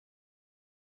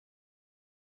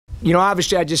you know,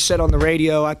 obviously I just said on the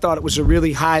radio, I thought it was a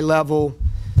really high-level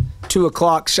 2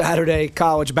 o'clock Saturday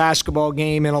college basketball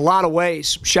game in a lot of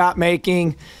ways. Shot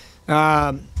making,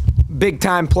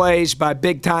 big-time plays by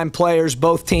big-time players,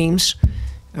 both teams.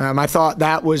 I thought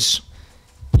that was,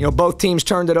 you know, both teams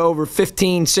turned it over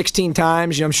 15, 16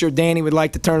 times. You know, I'm sure Danny would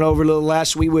like to turn it over a little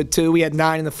less. We would too. We had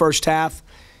 9 in the first half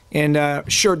and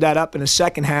shored that up in the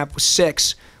second half with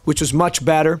 6, which was much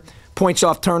better. Points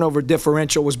off turnover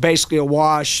differential was basically a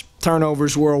wash.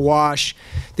 Turnovers were a wash.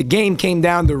 The game came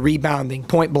down to rebounding,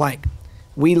 point blank.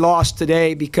 We lost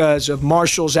today because of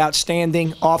Marshall's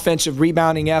outstanding offensive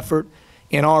rebounding effort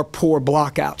and our poor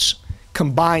blockouts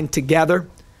combined together.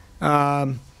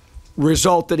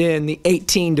 Resulted in the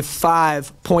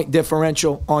 18-5 point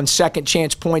differential on second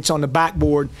chance points on the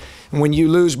backboard. And when you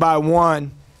lose by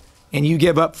 1 and you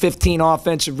give up 15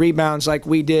 offensive rebounds like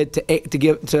we did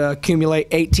to accumulate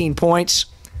 18 points,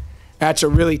 that's a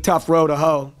really tough row to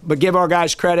hoe. But give our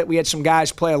guys credit. We had some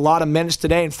guys play a lot of minutes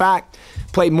today. In fact,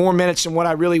 played more minutes than what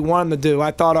I really wanted them to do. I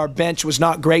thought our bench was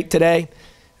not great today.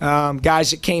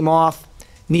 Guys that came off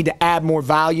need to add more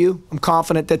value. I'm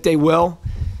confident that they will.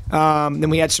 Then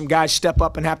we had some guys step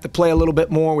up and have to play a little bit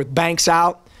more with Banks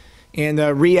out. And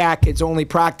Riak has only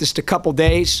practiced a couple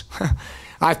days.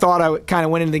 I thought I kind of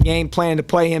went into the game planning to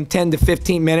play him 10 to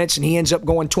 15 minutes, and he ends up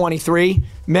going 23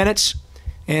 minutes.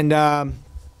 And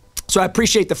so I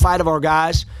appreciate the fight of our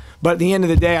guys. But at the end of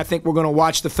the day, I think we're going to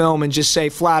watch the film and just say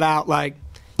flat out, like,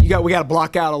 we got to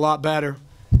block out a lot better.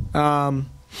 And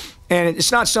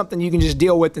it's not something you can just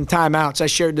deal with in timeouts. I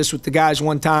shared this with the guys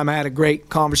one time. I had a great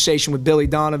conversation with Billy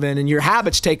Donovan, and your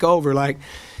habits take over. Like,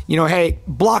 you know, hey,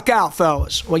 block out,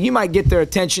 fellas. Well, you might get their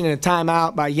attention in a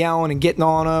timeout by yelling and getting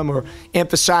on them or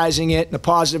emphasizing it in a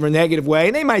positive or negative way.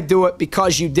 And they might do it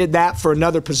because you did that for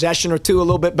another possession or two a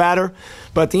little bit better.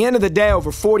 But at the end of the day,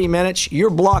 over 40 minutes, your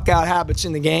block out habits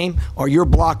in the game are your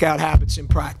block out habits in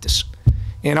practice.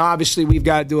 And obviously we've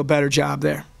got to do a better job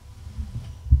there.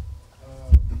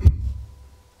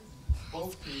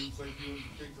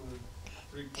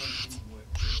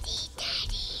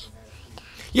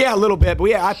 Yeah, a little bit. But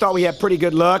yeah, I thought we had pretty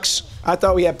good looks.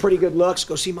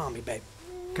 Go see mommy, babe.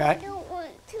 Okay? I don't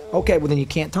want to. Okay, well then you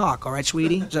can't talk. All right,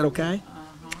 sweetie? Is that okay?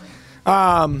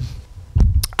 I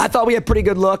thought we had pretty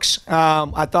good looks.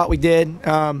 I thought we did.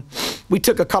 We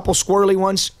took a couple squirrely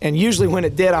ones, and usually when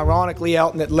it did, ironically,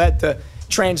 Elton, it led to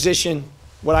transition,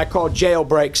 what I call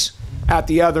jailbreaks at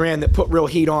the other end that put real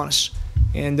heat on us.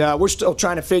 And we're still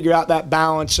trying to figure out that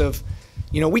balance of,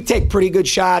 you know, we take pretty good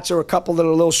shots or a couple that are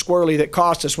a little squirrely that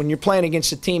cost us. When you're playing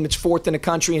against a team that's 4th in the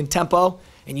country in tempo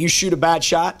and you shoot a bad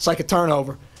shot, it's like a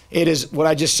turnover. It is what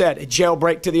I just said, a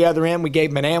jailbreak to the other end. We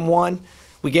gave them an M1.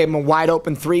 We gave them a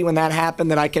wide-open 3 when that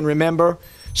happened that I can remember.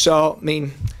 So, I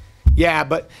mean, yeah,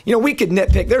 but, you know, we could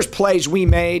nitpick. There's plays we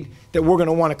made that we're going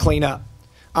to want to clean up.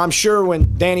 I'm sure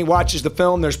when Danny watches the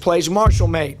film, there's plays Marshall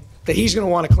made that he's going to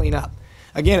want to clean up.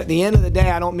 Again, at the end of the day,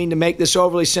 I don't mean to make this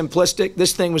overly simplistic.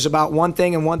 This thing was about one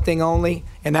thing and one thing only,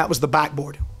 and that was the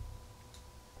backboard.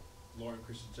 Lauren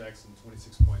Christian Jackson,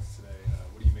 26 points today.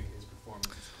 What do you make of his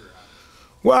performance, his career high?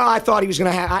 Well, I thought he was going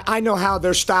to have – I know how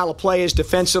their style of play is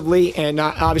defensively, and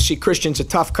obviously Christian's a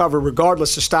tough cover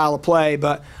regardless of style of play,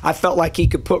 but I felt like he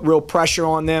could put real pressure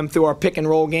on them through our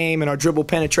pick-and-roll game and our dribble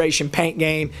penetration paint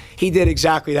game. He did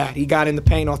exactly that. He got in the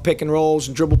paint off pick-and-rolls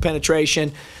and dribble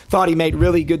penetration. Thought he made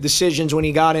really good decisions when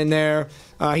he got in there.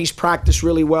 He's practiced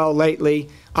really well lately.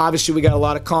 Obviously, we got a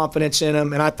lot of confidence in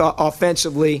him, and I thought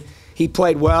offensively he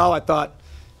played well. I thought,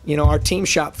 you know, our team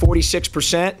shot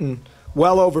 46% and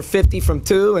well over 50 from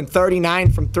 2 and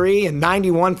 39 from 3 and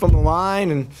 91 from the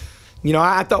line. And, you know,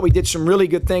 I thought we did some really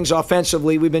good things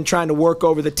offensively. We've been trying to work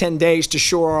over the 10 days to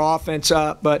shore our offense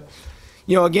up. But,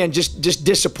 you know, again, just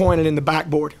disappointed in the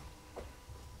backboard.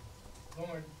 I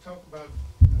want to talk about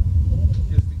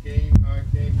just the game, how it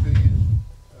came to you.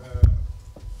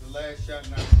 The last shot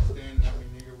notwithstanding, I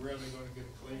mean, you're rarely going to get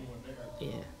a clean one there.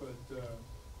 Yeah. But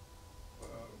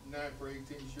 9 for 18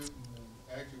 shooting, and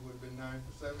actually would have been 9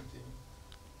 for 17.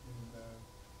 And,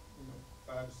 you know,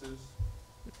 5 assists,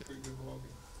 pretty good ball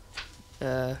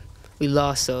game. We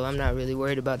lost, so I'm not really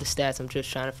worried about the stats. I'm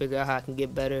just trying to figure out how I can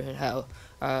get better and how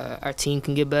our team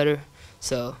can get better.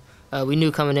 So we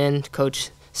knew coming in, coach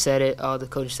said it, all the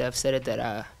coaching staff said it,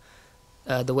 that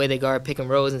the way they guard pick and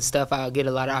rolls and stuff, I'll get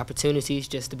a lot of opportunities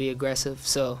just to be aggressive.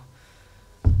 So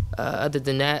other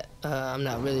than that, I'm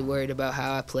not really worried about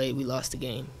how I played. We lost the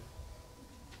game.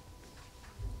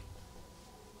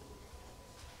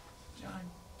 John,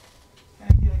 can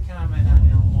I get a comment on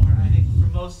Elmore? I think for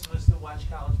most of us that watch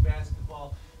college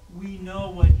basketball, we know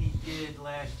what he did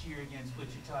last year against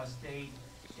Wichita State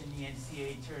in the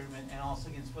NCAA tournament and also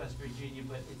against West Virginia,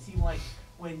 but it seemed like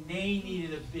when they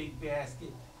needed a big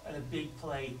basket and a big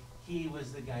play, he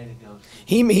was the guy to go to.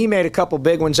 He made a couple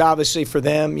big ones, obviously, for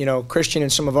them. You know, Christian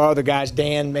and some of our other guys,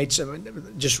 Dan made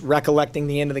some, just recollecting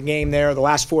the end of the game there, the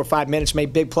last 4 or 5 minutes,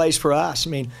 made big plays for us. I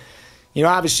mean, you know,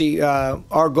 obviously,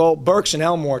 our goal, Burks and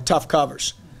Elmore, tough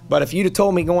covers. But if you'd have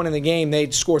told me going in the game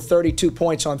they'd score 32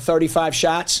 points on 35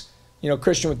 shots, you know,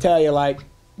 Christian would tell you, like,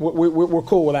 we're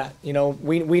cool with that. You know,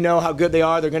 we know how good they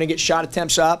are. They're going to get shot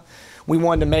attempts up. We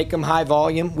wanted to make them high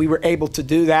volume. We were able to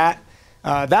do that.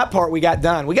 That part we got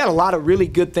done. We got a lot of really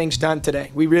good things done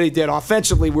today. We really did.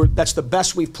 Offensively, that's the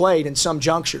best we've played in some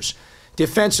junctures.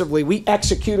 Defensively, we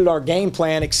executed our game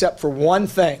plan except for one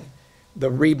thing,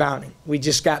 the rebounding. We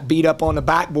just got beat up on the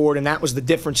backboard, and that was the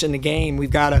difference in the game.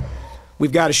 We've got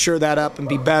to shore that up and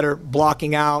be better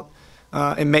blocking out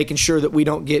and making sure that we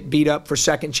don't get beat up for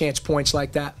second chance points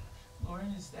like that.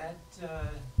 Lauren, is that,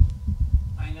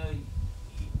 I know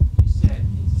you said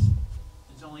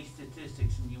it's only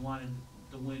statistics and you wanted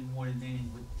to win more than anything,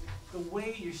 but the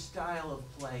way your style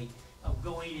of play, of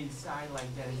going inside like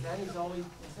that, has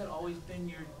that always been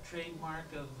your trademark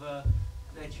of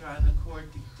that you're on the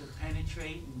court to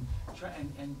penetrate and try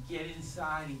and get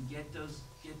inside and get those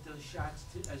shots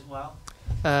as well?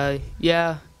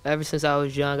 Yeah, ever since I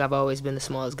was young, I've always been the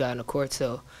smallest guy on the court,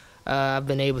 so I've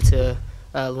been able to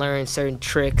learn certain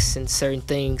tricks and certain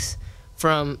things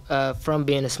from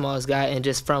being the smallest guy and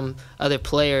just from other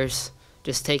players,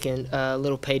 just taking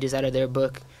little pages out of their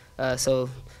book. So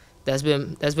that's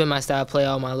been my style of play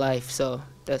all my life. So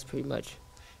that's pretty much.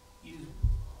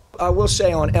 I will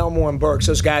say on Elmore and Burks,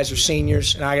 those guys are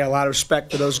seniors, and I got a lot of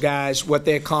respect for those guys, what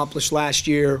they accomplished last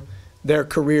year, their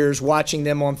careers, watching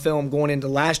them on film going into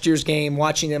last year's game,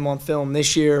 watching them on film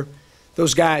this year.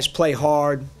 Those guys play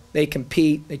hard. They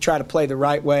compete. They try to play the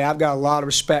right way. I've got a lot of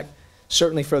respect,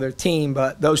 certainly for their team,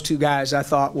 but those two guys I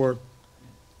thought were,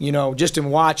 you know, just in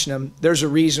watching them, there's a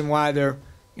reason why they're,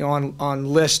 you know,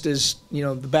 on list as, you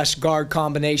know, the best guard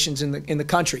combinations in the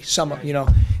country. Some, you know,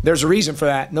 there's a reason for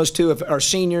that. And those two are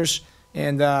seniors,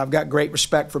 and I've got great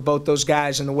respect for both those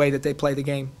guys and the way that they play the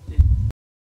game. Did